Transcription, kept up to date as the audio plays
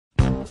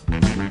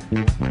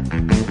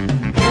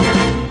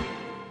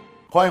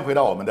欢迎回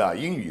到我们的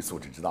英语素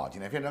质之道。今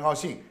天非常高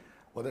兴，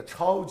我的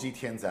超级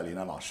天才李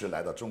楠老师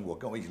来到中国，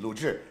跟我一起录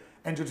制。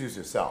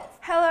Introduce yourself.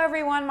 Hello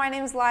everyone, my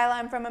name is Lila.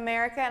 I'm from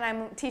America and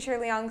I'm Teacher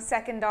Liang's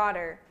second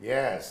daughter.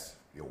 Yes,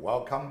 you're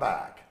welcome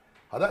back.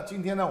 好的，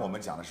今天呢，我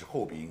们讲的是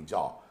后鼻音，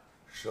叫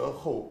舌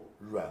后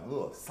软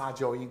腭撒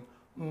娇音。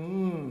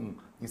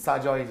你撒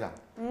娇一下。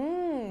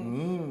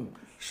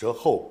舌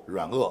后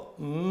软腭。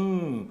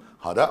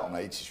好的，我们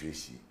来一起学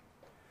习。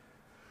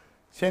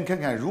先看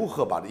看如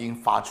何把这音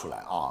发出来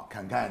啊！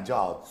看看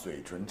叫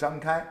嘴唇张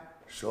开，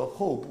舌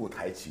后部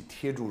抬起，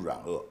贴住软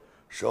腭，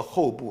舌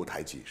后部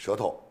抬起，舌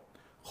头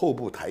后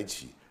部抬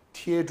起，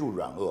贴住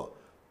软腭，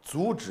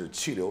阻止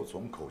气流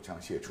从口腔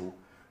泄出，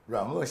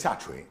软腭下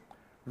垂，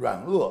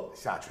软腭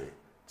下垂，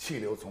气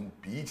流从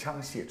鼻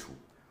腔泄出，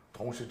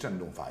同时振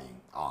动发音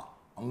啊。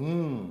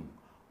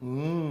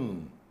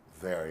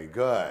Very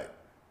good。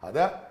好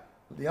的，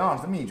李阳老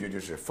师的秘诀就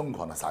是疯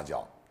狂的撒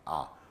娇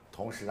啊。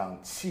同时让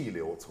气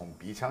流从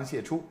鼻腔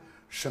泄出，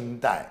声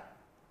带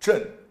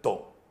震动，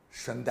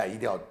声带一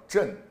定要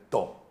震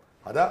动。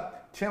好的，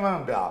千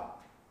万不要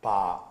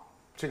把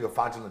这个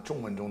发成了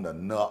中文中的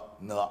呢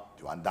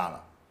就完蛋了。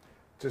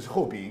这是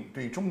后鼻音，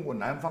对于中国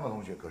南方的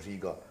同学可是一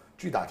个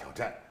巨大挑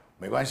战。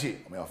没关系，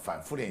我们要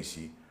反复练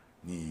习，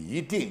你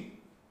一定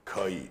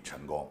可以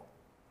成功。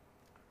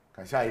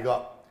看下一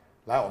个，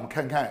来，我们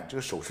看看这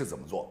个手势怎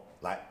么做。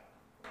来，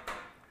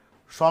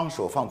双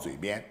手放嘴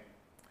边。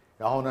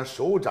然后呢，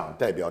手掌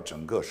代表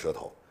整个舌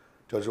头，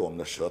这是我们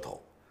的舌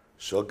头，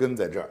舌根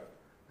在这儿。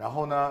然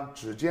后呢，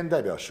指尖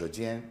代表舌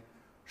尖，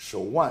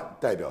手腕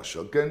代表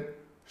舌根，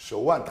手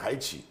腕抬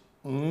起，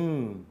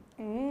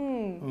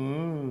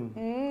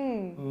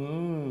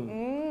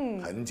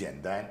很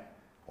简单，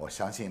我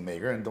相信每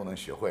个人都能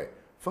学会。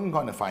疯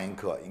狂的发音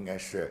课应该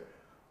是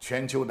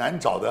全球难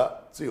找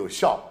的最有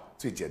效、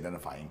最简单的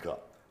发音课。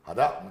好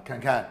的，我们看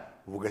看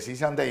5个形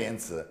象代言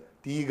词。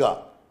第一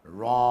个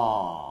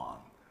wrong。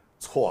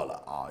错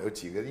了啊！有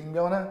几个音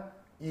标呢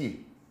？1、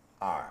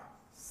2、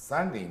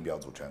3个音标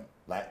组成。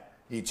来，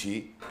一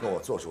起跟我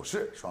做手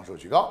势，双手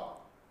举高。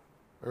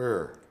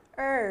2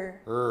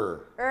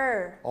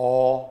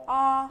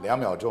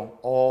秒钟。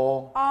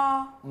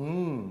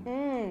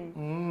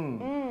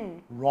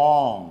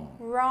wrong。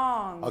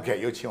 OK，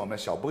 有请我们的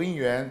小播音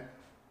员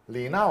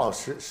李娜老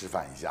师示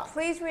范一下。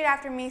Please read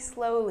after me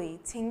slowly.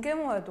 请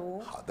跟我读。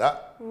好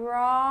的。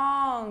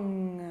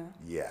Wrong.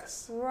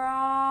 Yes.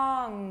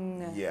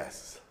 Wrong.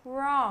 Yes.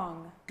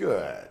 Wrong.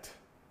 Good.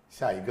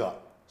 下一个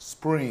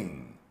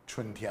Spring，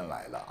 春天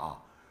来了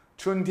啊！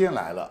春天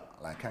来了，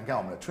来看看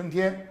我们的春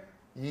天。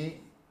1、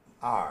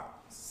2、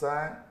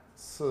3、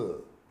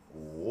4、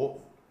5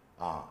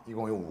啊，一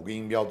共有5个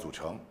音标组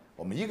成。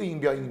我们一个音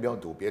标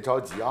读，别着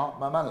急啊，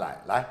慢慢来。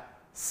来，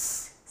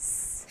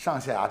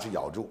上下牙齿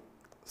咬住，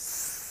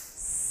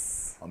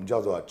我们叫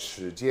做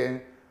齿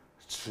间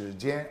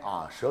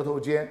啊，舌头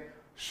间、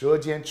舌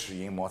尖齿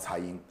龈摩擦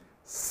音。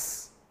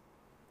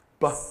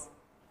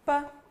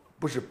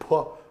不是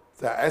p，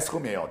 在 s 后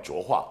面要浊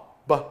化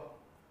b，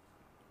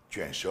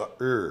 卷舌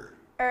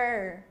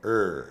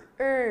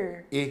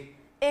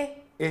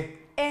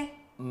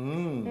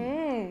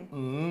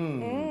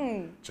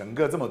整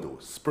个这么读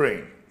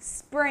spring，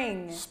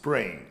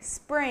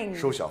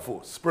 收小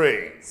腹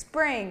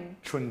spring，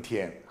 春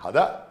天。好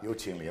的，有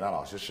请李娜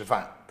老师示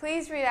范。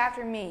Please read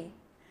after me.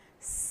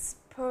 Spring.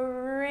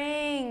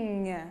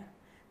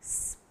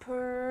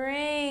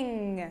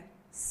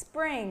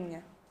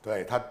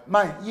 对，它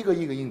慢一个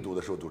音读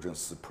的时候读成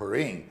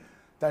spring，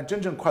 但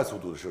真正快速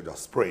读的时候叫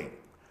spring。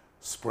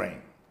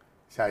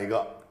下一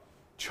个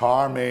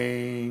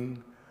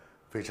charming，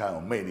 非常有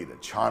魅力的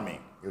charming，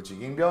 有几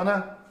个音标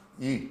呢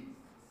？1、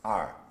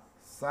2、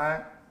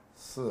3、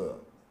4、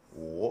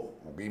5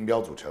个音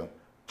标组成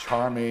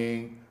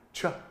charming。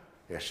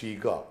 也是一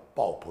个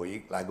爆破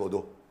音，来给我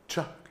读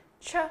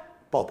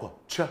爆破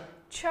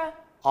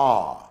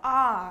R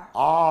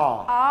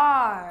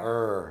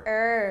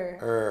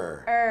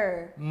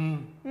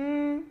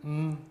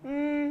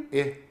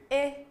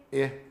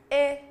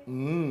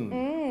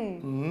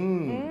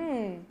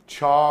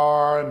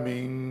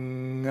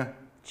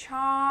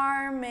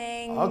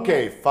Charming.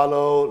 Okay,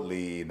 follow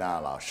李娜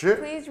老师。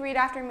 Please read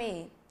after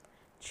me.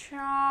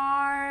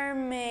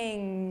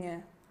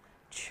 Charming.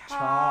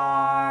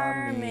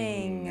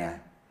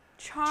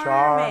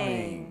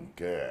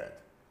 Good.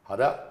 好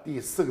的，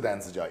第4个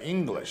单词叫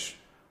English。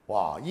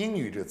 哇，英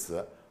语这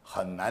词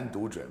很难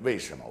读准，为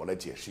什么？我来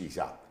解释一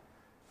下。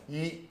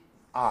1、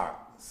2、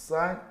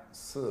3、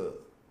4、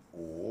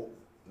5、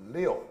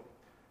6，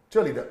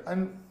这里的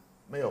n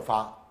没有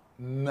发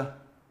n，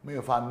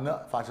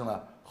 发成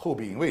了后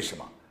鼻音。为什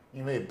么？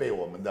因为被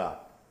我们的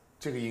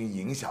这个音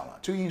影响了。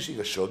这个音是一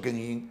个舌根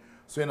音，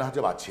所以呢，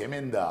就把前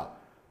面的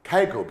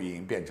开口鼻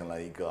音变成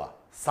了一个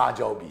撒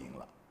娇鼻音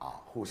了啊，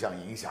互相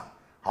影响。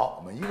好，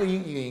我们一个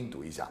音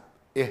读一下。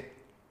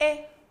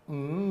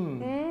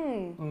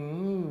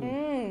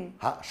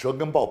好，舌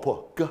根爆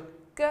破，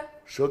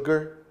舌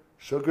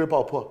根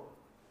爆破，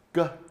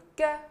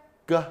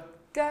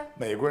 G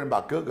美国人把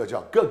哥哥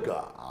叫哥哥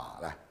啊，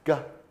来 g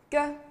G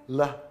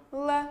l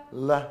L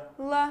l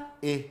L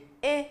i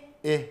I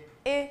i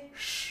I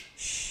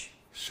sh，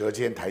 舌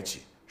尖抬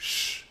起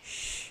sh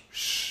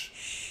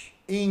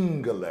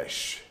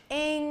English。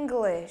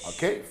 English.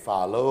 OK，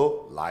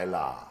 follow 来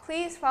了。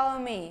 Please follow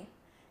me.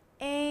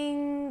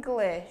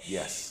 English.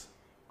 Yes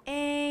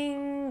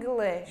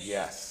English.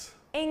 yes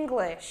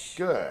English.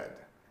 good。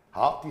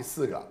好，第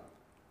4个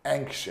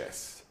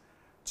anxious，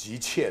 急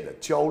切的、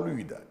焦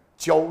虑的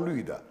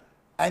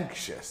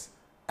anxious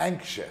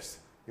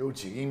由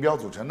几个音标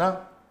组成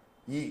呢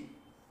？1、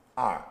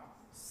2、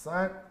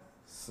3、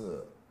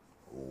4、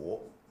5、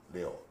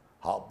6。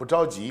好，不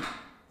着急，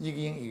一个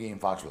音一个音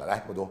发出来。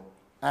来，我读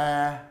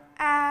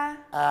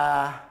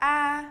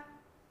啊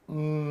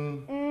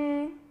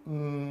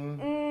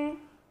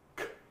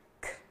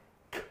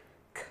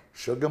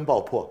舌根爆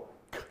破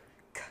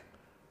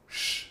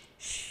sh，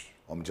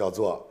 我们叫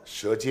做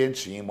舌尖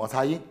齿龈摩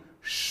擦音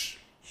sh。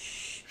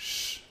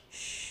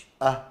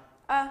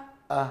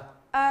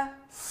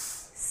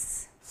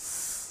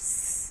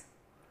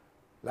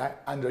 来，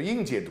按照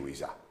音节读一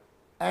下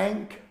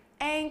Anxious.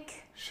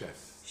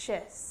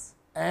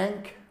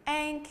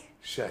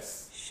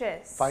 anxious，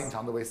 发音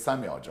长度为3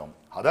秒钟。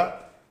好的，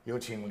有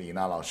请李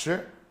娜老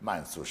师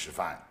慢速示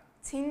范。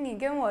请你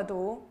跟我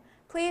读。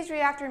Please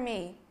read after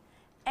me.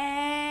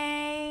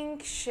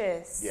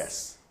 Anxious.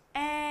 Yes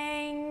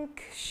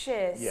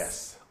Anxious.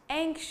 yes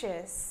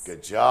Anxious.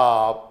 good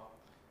job。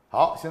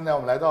 好，现在我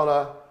们来到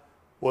了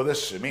我的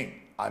使命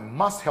I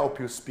must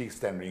help you speak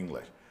standard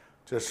English，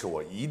 这是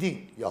我一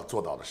定要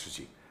做到的事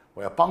情。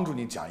我要帮助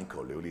你讲一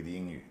口流利的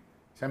英语。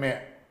下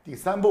面第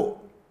3步，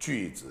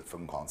句子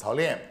疯狂操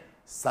练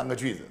，3个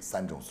句子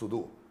，3种速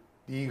度。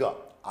第一个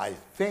I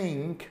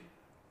think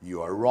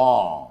you are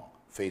wrong，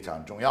 非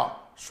常重要，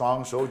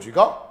双手举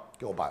高，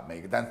给我把每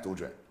个单词读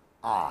准。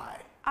 I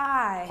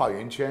画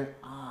圆圈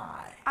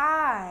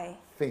I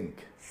think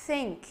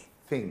think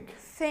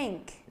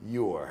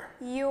you're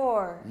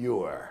you're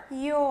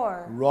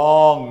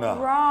wrong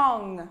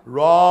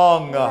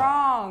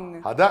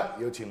wrong. 好的，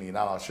有请李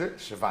娜老师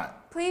示范。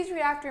 Please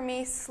read after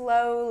me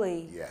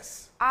slowly.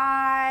 Yes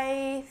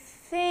I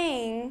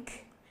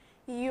think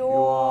you're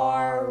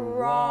You're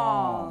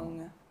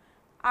wrong.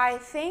 I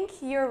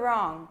think you're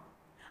wrong.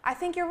 I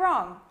think you're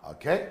wrong.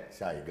 OK，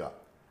 下一个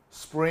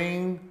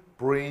Spring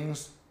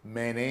brings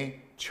many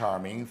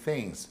charming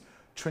things，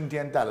 春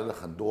天带来了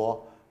很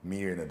多迷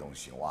人的东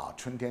西。哇，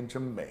春天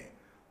真美，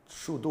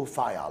树都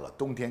发芽了，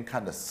冬天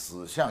看着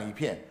死相一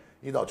片，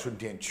一到春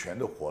天全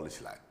都活了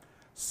起来。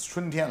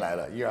春天来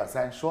了，1、2、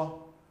3，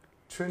说，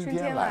春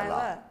天来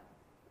了，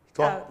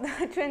说，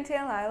春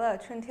天来了，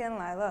春天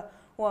来了。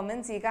我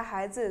们几个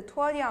孩子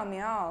脱掉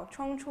棉袄，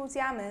冲出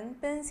家门，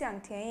奔向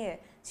田野，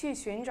去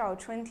寻找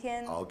春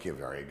天。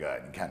OK，very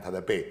good。你看他在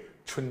背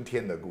春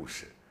天的故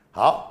事。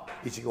好，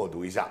一起给我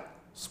读一下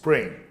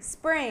 ：Spring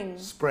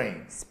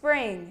Spring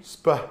spring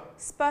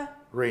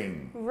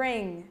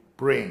ring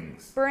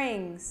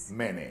brings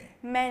many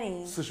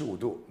 45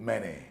度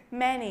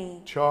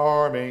many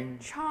charming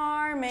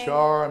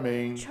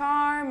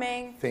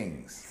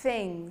things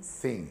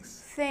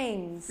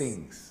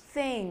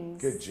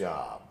Good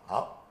job。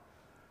好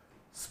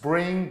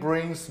 ，Spring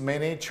brings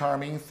many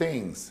charming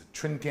things，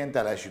 春天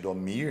带来许多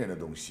迷人的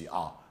东西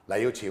啊。来，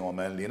有请我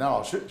们李娜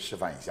老师示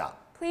范一下。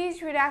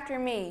Please read after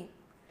me.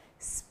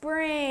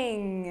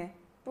 Spring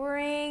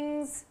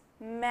brings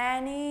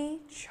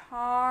many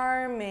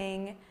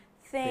charming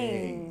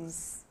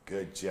things.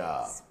 Good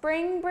job。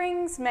 Spring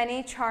brings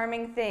many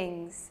charming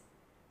things.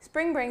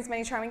 Spring brings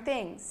many charming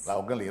things. 来，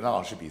我跟李娜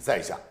老师比赛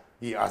一下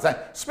，1、2、3。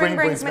 Spring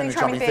brings many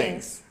charming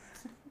things.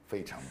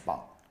 非常棒。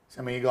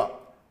下面一个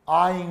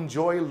I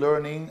enjoy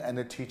learning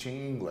and teaching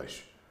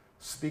English.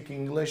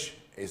 Speaking English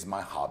is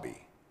my hobby.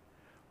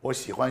 我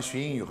喜欢学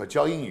英语和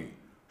教英语，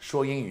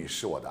说英语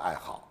是我的爱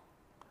好。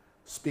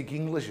Speak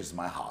English is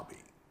my hobby.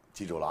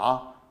 记住了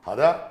啊。好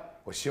的，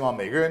我希望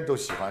每个人都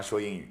喜欢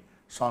说英语。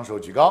双手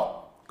举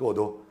高，跟我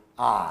读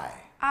I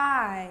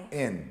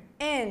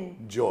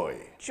enjoy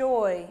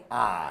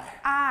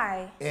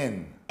I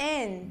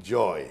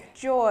enjoy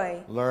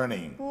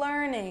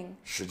learning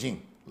使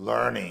劲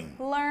learning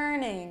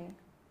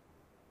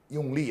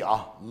用力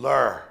啊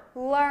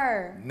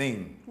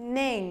learning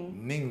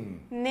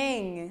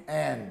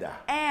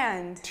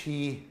and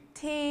t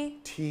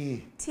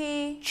ching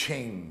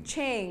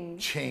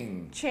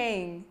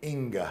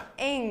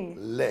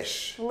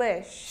English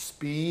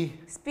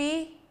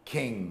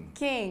speaking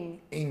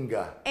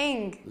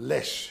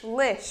English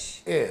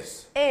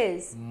is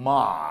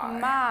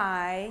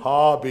my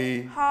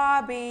hobby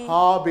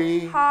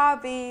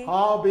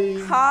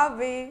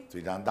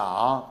嘴张大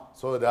啊，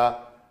所有的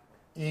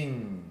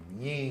硬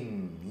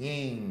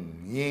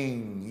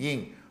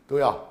都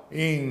要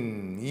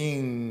硬，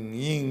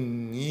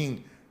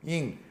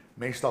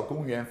没事到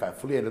公园反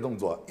复练的动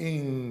作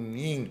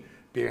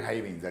别人还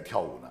以为你在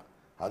跳舞呢。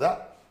好的，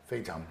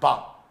非常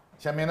棒。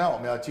下面呢，我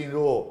们要进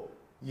入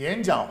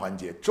演讲环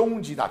节，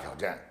终极大挑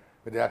战，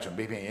为大家准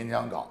备一篇演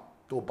讲稿，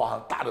都包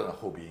含大量的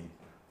后鼻音，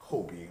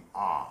后鼻音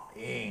啊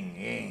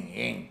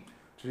，in，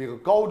这是一个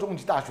高中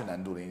及大学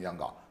难度的演讲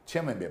稿，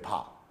千万别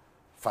怕，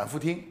反复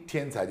听，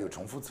天才就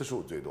重复次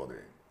数最多的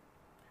人。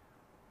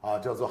啊，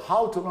叫做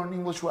How to learn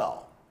English well，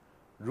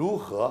 如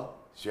何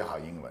学好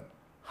英文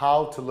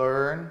 ？How to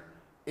learn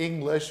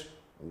English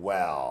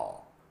well。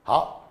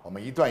好，我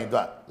们一段一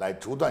段来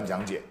逐段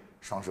讲解，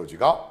双手举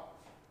高。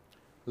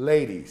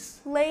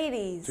Ladies，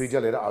 嘴角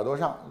咧到耳朵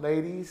上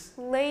 ，Ladies，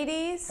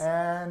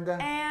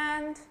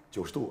 and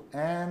 90度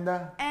and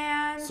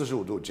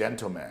 45度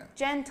Gentlemen，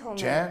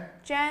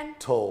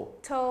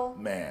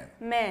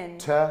 men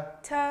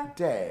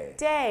today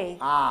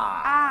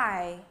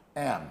I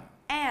am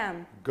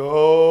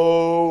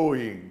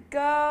going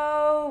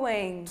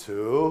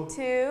to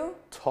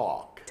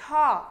talk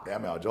 2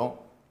秒钟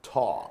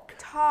talk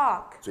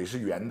嘴是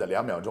圆的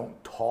2秒钟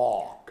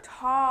talk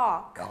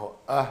然後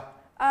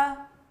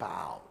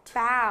about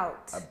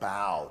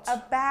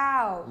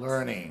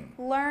learning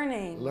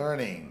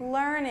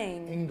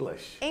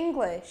English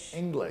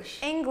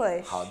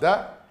好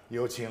的，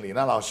有请李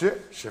娜老师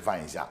示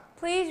范一下。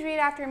 Please read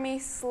after me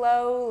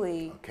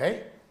slowly.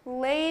 Okay.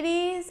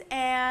 Ladies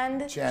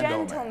and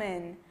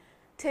gentlemen,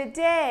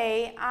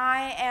 today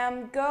I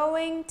am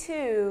going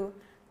to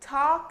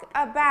talk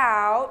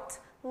about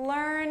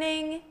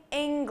learning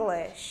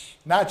English.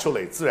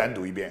 Naturally, 自然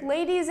读一遍。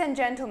 Ladies and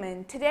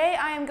gentlemen, today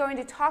I am going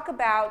to talk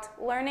about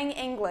learning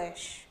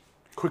English.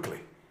 Quickly.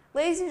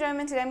 Ladies and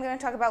gentlemen, today I'm going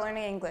to talk about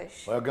learning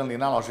English. 我要跟李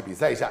娜老师比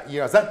赛一下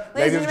，1、2、3。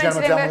 Ladies and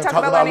gentlemen, today I'm going to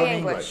talk about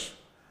learning English.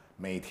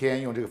 每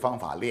天用这个方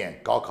法练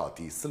高考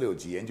题、4、6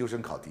级研究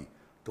生考题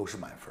都是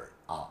满分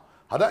啊。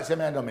好的，下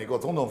面按照美国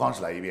总统方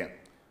式来一遍。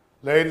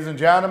Ladies and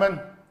gentlemen,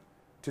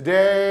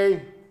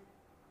 today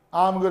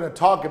I'm going to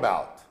talk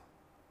about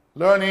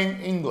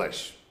learning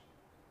English.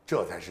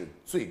 这才是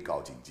最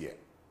高境界。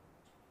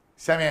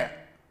下面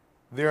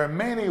There are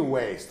many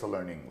ways to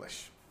learn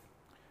English.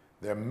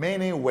 There are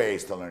many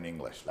ways to learn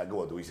English. 来，跟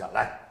我读一下，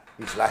来，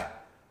一起来。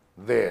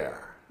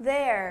There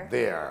are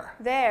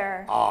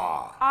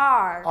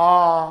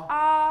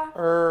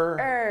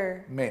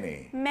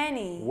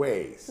many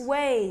ways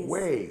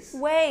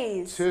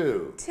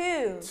to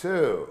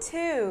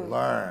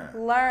learn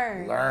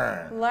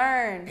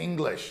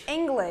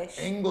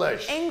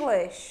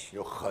English.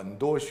 有很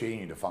多学英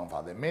语的方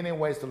法。There are many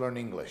ways to learn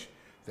English.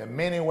 There are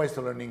many ways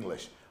to learn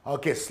English.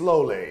 Okay,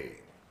 slowly.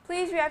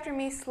 Please read after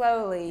me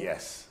slowly.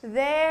 Yes.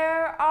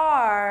 There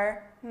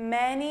are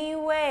many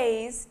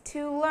ways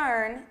to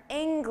learn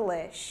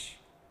English.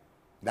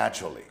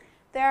 Naturally.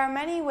 There are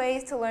many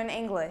ways to learn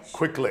English.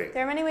 Quickly.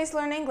 There are many ways to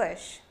learn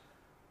English.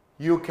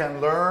 You can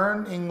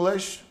learn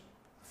English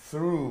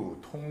through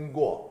通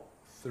过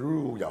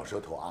through 咬舌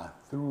头啊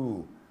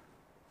through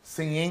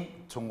声音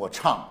通过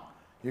唱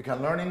You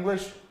can learn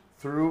English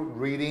through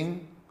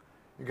reading.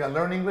 You can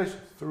learn English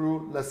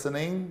through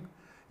listening.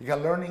 You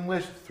can learn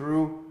English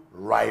through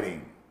writing.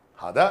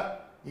 好的，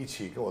一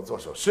起跟我做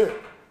手势，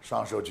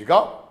双手举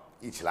高，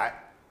一起来。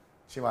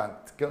希望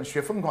跟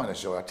学疯狂的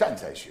时候要站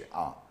起来学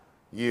啊。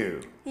You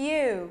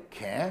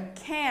can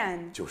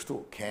 90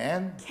度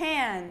can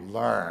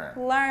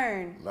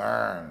learn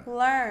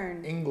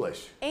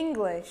English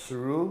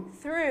through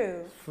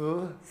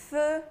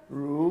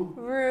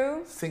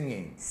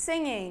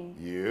singing.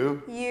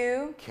 You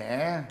can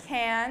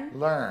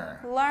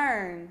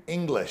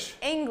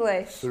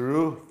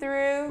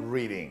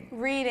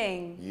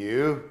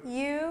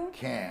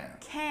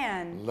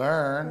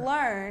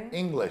learn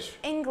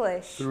English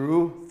through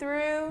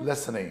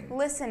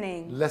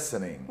reading.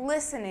 You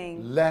can learn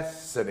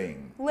English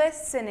through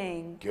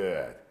listening.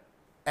 Good.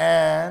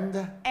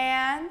 And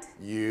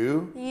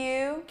you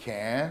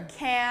can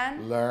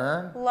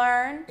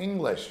learn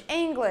English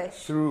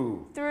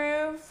through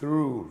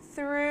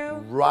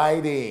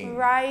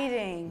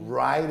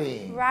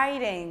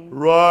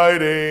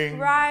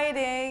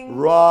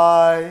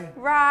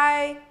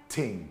writing.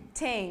 Ting.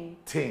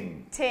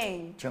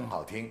 真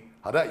好听。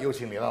好的，有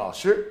请李娜老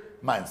师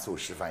慢速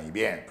示范一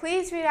遍。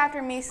 Please read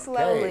after me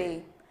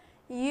slowly.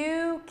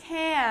 You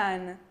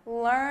can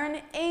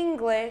learn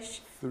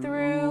English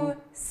through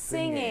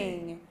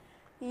singing.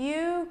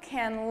 You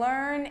can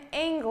learn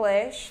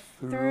English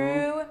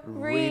through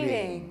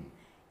reading.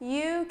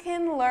 You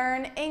can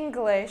learn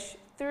English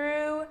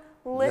through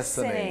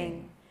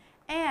listening.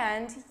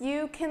 And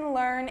you can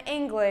learn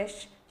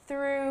English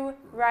through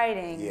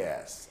writing.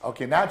 Yes.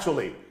 Okay,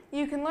 naturally.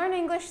 You can learn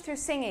English through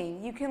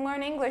singing. You can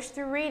learn English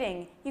through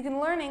reading. You can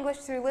learn English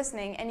through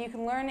listening. And you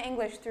can learn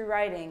English through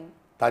writing.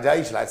 大家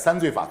一起来3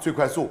最法，最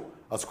快速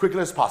as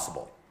quickly as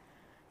possible.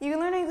 You can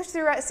learn English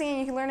through singing,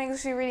 you can learn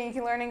English through reading, you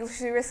can learn English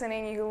through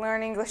listening, you can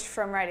learn English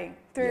from writing,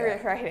 through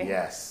writing.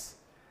 Yes.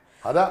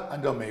 好的，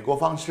按照美国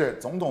方式、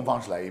总统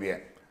方式来一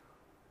遍。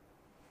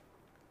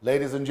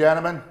Ladies and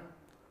gentlemen,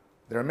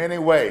 there are many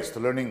ways to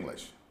learn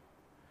English.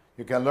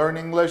 You can learn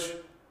English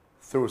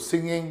through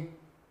singing.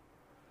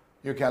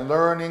 You can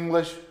learn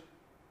English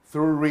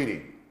through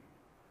reading.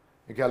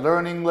 You can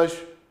learn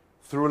English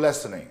through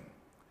listening.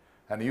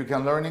 And you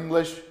can learn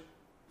English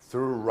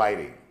through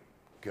writing.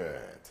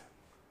 Good.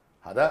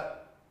 好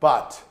的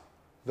But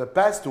The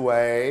best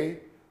way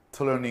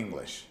to learn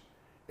English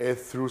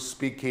is through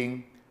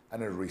speaking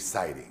and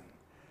reciting.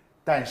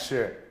 但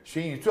是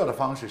学英语最好的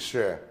方式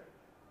是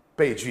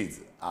背句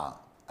子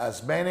啊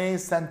 ，as many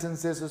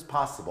sentences as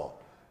possible，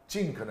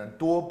 尽可能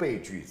多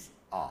背句子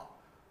啊。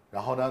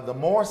然后呢 ，the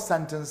more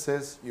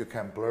sentences you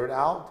can blurt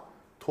out，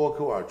 脱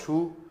口而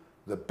出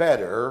 ，the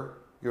better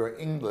your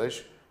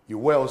English you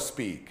will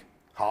speak。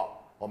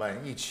好，我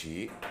们一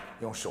起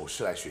用手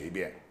势来学一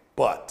遍。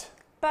But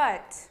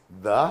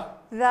the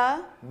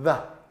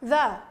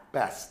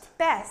best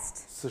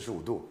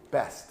 45度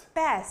best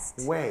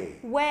way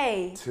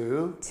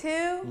to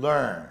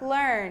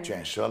learn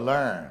卷舌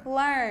learn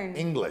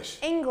English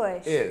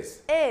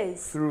is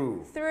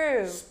through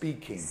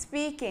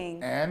speaking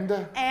and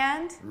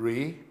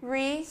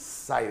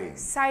reciting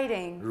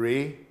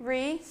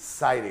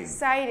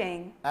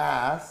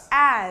as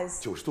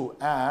 90度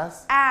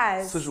as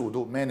 45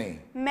度 many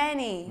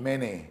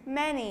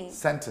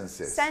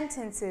sentences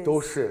都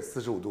是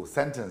45度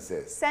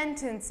sentences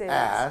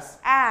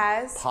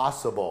as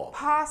possible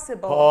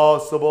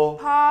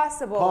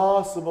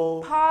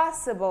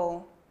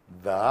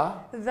the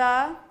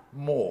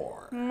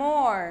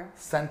more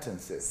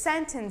sentences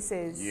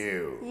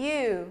you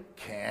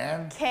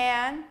can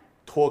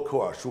脱口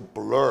而出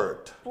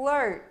blurt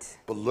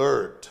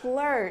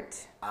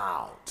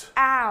out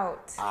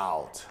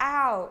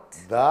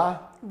the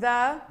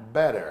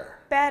better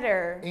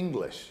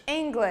English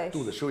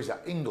肚子收一下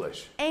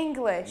English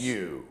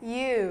you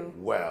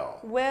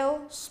will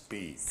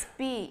speak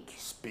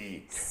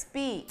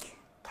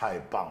太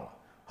棒了。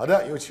好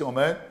的，有请我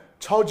们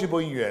超级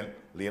播音员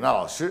李娜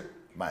老师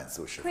慢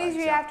速示范 Please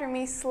一 read 下。 after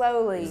me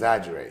slowly.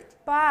 Exaggerate.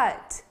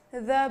 But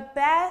the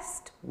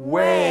best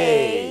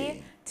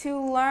way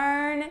to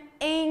learn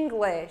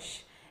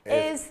English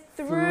is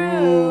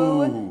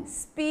through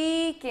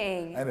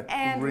speaking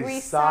and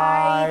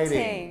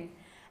reciting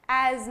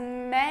as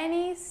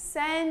many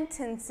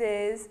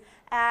sentences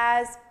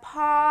as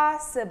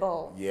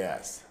possible.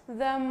 Yes.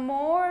 The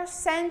more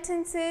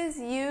sentences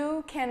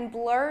you can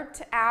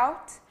blurt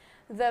out,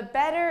 the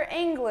better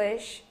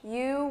English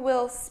you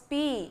will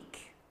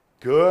speak.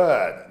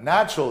 Good.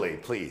 Naturally,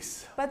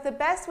 please. But the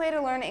best way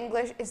to learn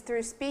English is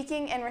through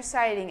speaking and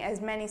reciting as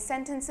many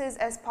sentences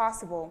as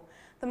possible.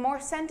 The more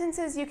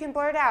sentences you can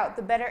blurt out,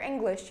 the better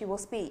English you will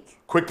speak.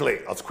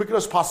 Quickly, as quickly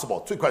as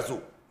possible. 最快速。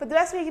 But the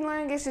best way you can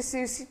learn English is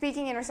through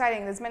speaking and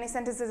reciting as many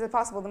sentences as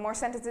possible. The more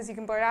sentences you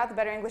can blurt out, the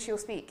better English you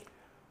will speak.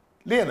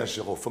 练的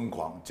时候疯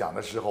狂，讲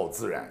的时候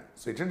自然，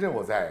所以真正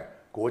我在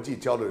国际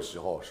交流的时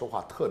候说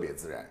话特别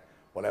自然。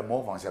我来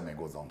模仿一下美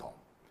国总统。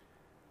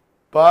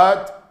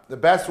But the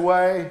best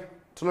way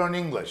to learn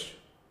English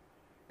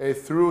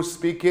is through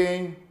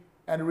speaking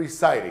and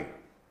reciting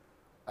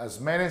as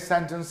many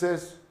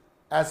sentences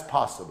as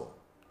possible.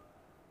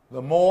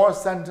 The more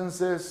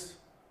sentences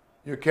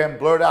you can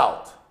blurt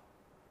out,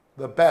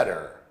 the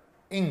better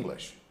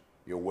English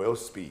you will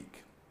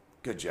speak.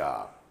 Good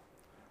job.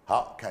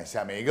 好，看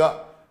下面一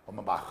个，我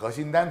们把核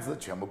心单词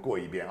全部过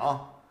一遍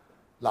啊。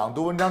朗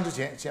读文章之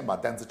前，先把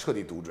单词彻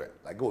底读准。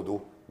来，给我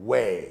读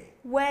way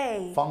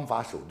方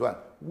法手段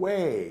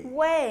way。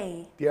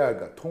第二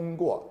个，通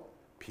过，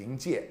凭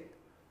借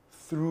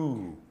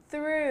through。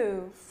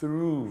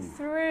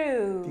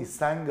第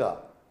三个，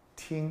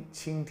倾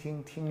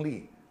听听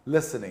力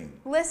listening。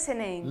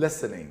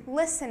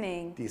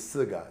第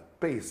四个，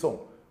背诵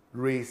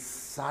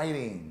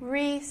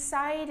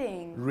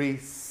reciting。reciting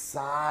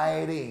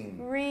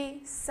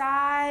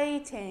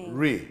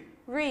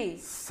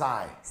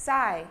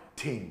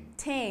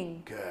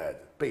good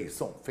背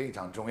诵非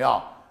常重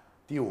要。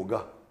第五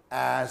个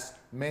as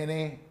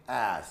many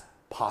as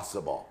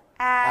possible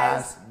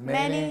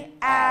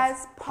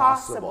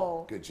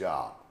good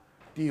job。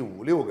第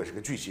五六个是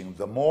个句型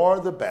the more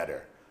the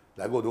better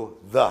来给我读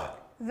the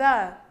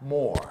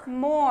more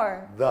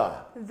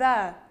the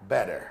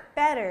better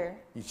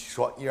一起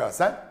说1、2、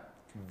3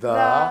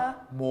 the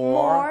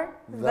more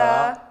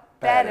the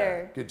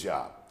better good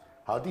job。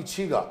 好，第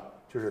七个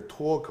就是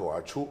脱口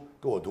而出，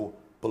给我读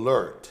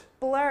blurt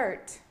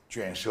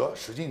卷舌，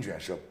使劲卷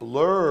舌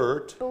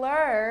blurt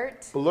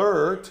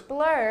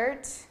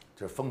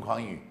这是疯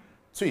狂英语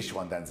最喜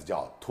欢单词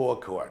叫脱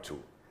口而出。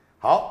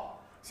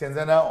好，现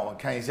在呢我们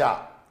看一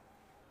下，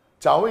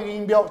掌握一个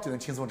音标就能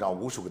轻松掌握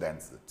50个单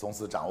词，从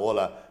此掌握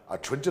了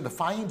纯正的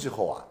发音之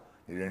后啊，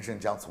你人生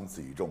将从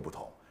此与众不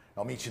同。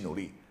让我们一起努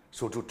力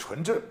说出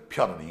纯正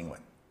漂亮的英文。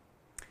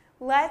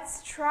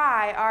 Let's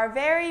try our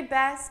very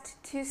best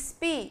to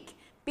speak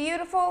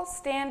beautiful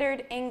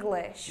standard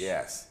English.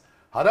 Yes，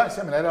 好的，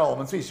下面来到我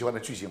们最喜欢的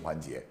句型环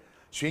节。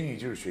学英语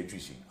就是学句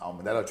型啊，我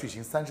们来到句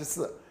型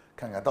34，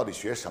看看到底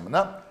学什么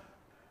呢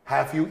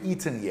 ？Have you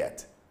eaten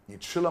yet？ 你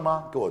吃了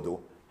吗？给我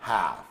读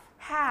have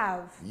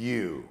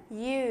you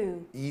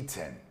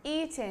eaten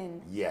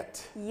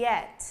yet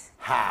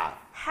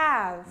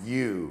have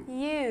you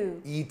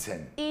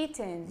eaten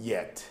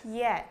yet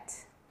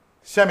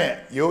下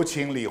面有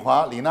请李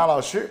娜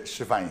老师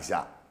示范一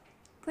下。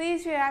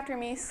 Please read after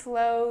me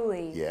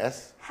slowly.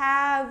 Yes.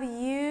 Have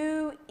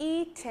you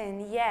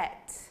eaten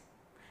yet?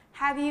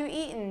 Have you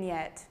eaten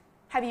yet?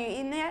 Have you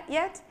eaten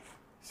yet?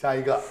 下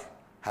一个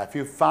Have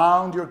you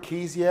found your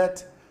keys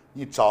yet?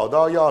 你找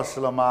到钥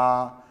匙了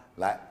吗？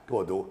来，给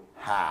我读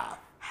Have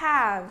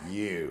Have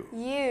you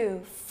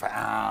you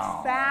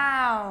found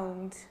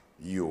found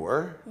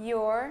your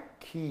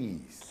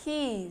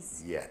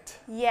keys yet?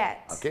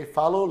 yet? Okay,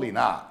 follow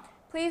Lina.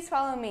 Please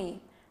follow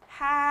me.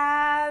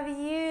 Have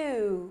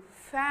you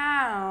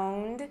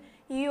found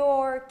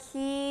your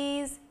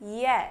keys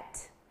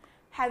yet?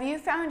 Have you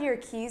found your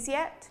keys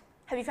yet?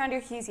 Have you found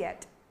your keys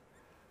yet?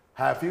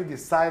 Have you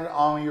decided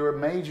on your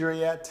major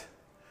yet?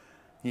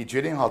 你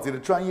决定好自己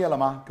的专业了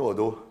吗？给我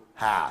读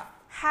Have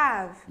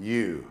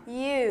you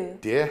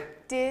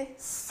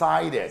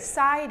decided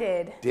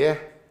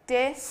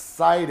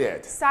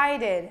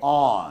decided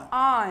on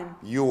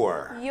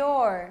your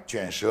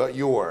卷舌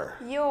your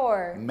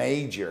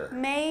major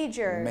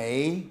major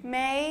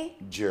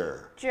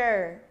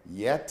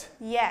yet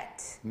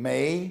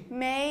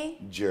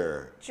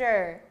major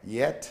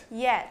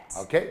yet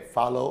Okay,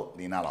 follow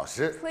丽娜老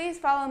师。 Please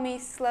follow me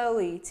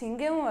slowly. 请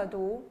跟我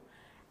读。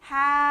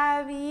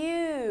Have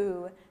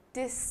you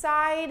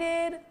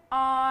decided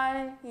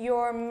on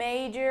your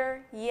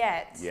major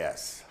yet?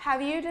 Yes.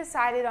 Have you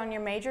decided on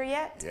your major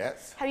yet?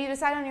 Yes. Have you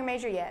decided on your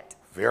major yet?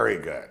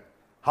 Very good.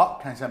 好，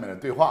看下面的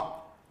对话。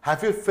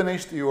Have you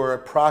finished your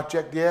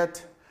project yet?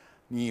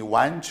 你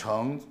完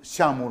成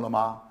项目了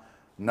吗？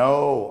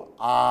 No,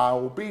 I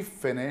will be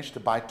finished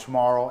by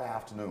tomorrow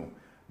afternoon.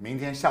 明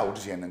天下午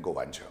之前能够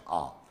完成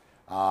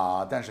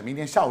但是明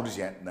天下午之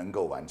前能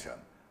够完成。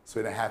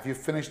所以呢 Have you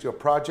finished your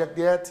project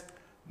yet?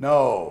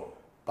 No,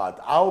 but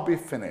I'll be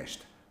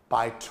finished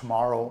by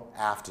tomorrow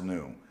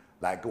afternoon.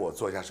 来，给我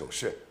做一下手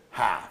势。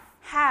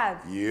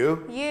Have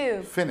you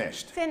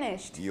finished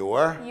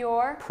your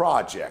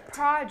project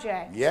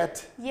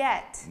yet?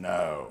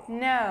 No.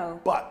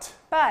 But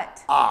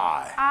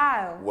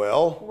I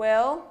will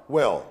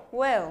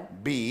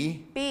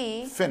be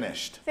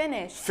finished.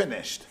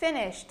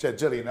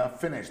 这里呢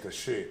finished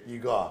是一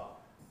个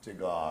这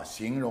个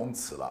形容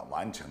词了，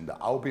完成的。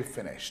I will be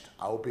finished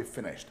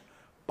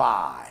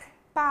by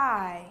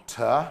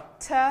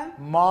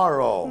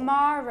tomorrow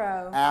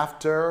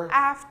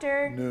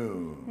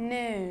afternoon.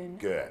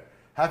 Good.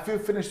 Have you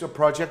finished your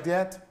project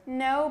yet?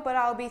 No, but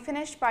I'll be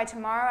finished by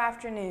tomorrow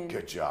afternoon.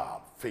 Good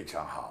job. 非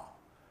常好。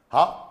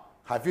好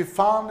Have you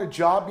found a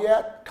job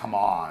yet? Come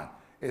on.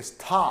 It's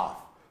tough.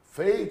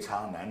 非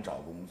常难找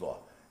工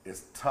作。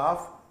It's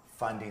tough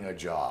finding a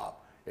job.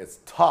 It's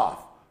tough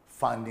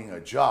finding a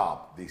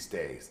job these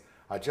days.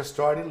 I just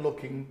started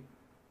looking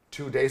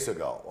 2 days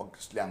ago. 我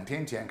2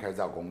天前开始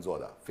找工作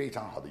的，非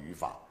常好的语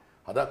法。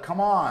好的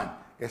Come on.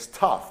 It's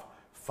tough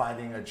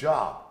finding a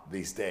job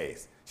these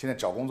days. 现在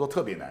找工作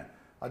特别难。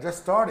I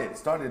just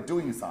started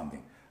doing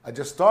something. I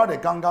just started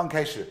刚刚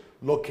开始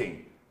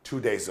looking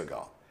 2 days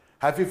ago.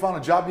 Have you found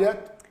a job yet?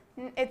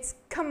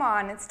 Come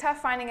on, it's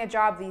tough finding a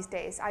job these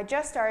days. I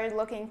just started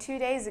looking 2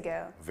 days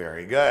ago.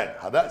 Very good.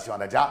 好的，希望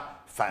大家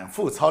反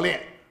复操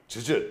练，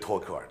直至脱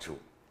口而出。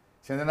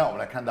现在呢，我们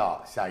来看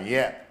到下一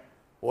页。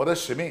我的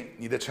使命，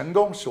你的成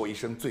功是我一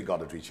生最高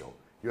的追求。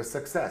Your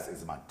success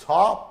is my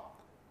top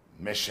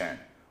mission.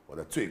 我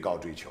的最高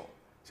追求。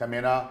下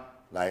面呢，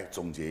来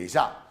总结一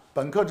下。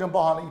本课程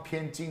包含了一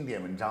篇经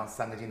典文章、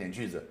3个经典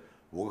句子、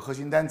5个核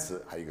心单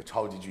词，还有一个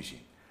超级句型。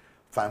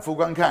反复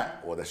观看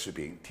我的视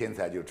频，天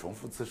才就是重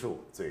复次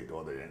数最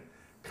多的人。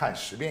看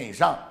10遍以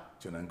上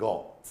就能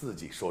够自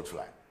己说出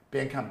来，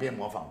边看边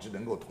模仿，只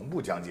能够同步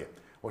讲解。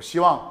我希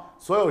望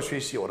所有学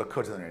习我的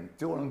课程的人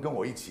都能跟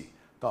我一起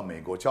到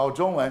美国教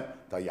中文，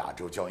到亚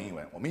洲教英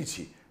文，我们一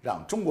起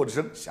让中国之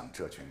声响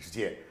彻全世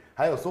界。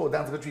还有所有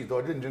单词和句子都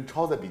要认真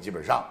抄在笔记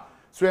本上，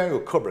虽然有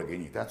课本给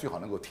你，但最好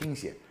能够听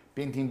写，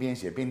边听边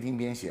写，边听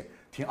边写，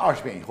听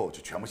20遍以后就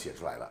全部写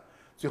出来了。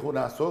最后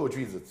呢，所有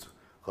句子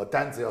和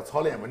单词要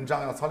操练，文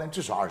章要操练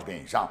至少20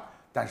遍以上，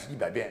但是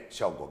100遍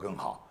效果更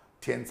好。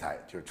天才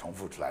就是重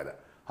复出来的。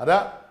好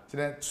的，现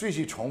在继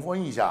续重复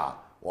一下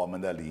我们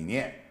的理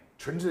念：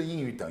纯质的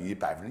英语等于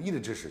1%的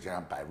知识加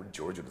上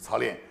99%的操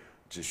练，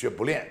只学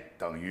不练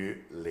等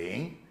于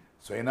0。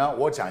所以呢，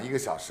我讲1个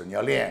小时，你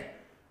要练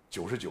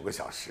99个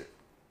小时，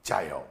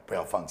加油，不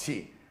要放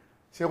弃。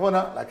最后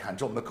呢，来看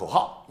着我们的口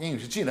号：英语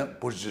是技能，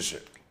不是知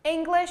识。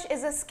English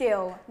is a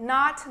skill,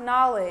 not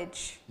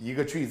knowledge. 一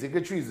个句子一个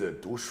句子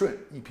读顺，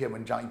一篇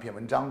文章一篇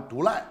文章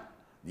读烂，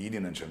你一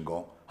定能成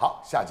功。好，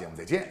下节我们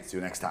再见 ，See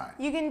you next time.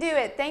 You can do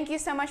it. Thank you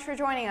so much for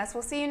joining us.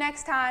 We'll see you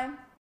next time.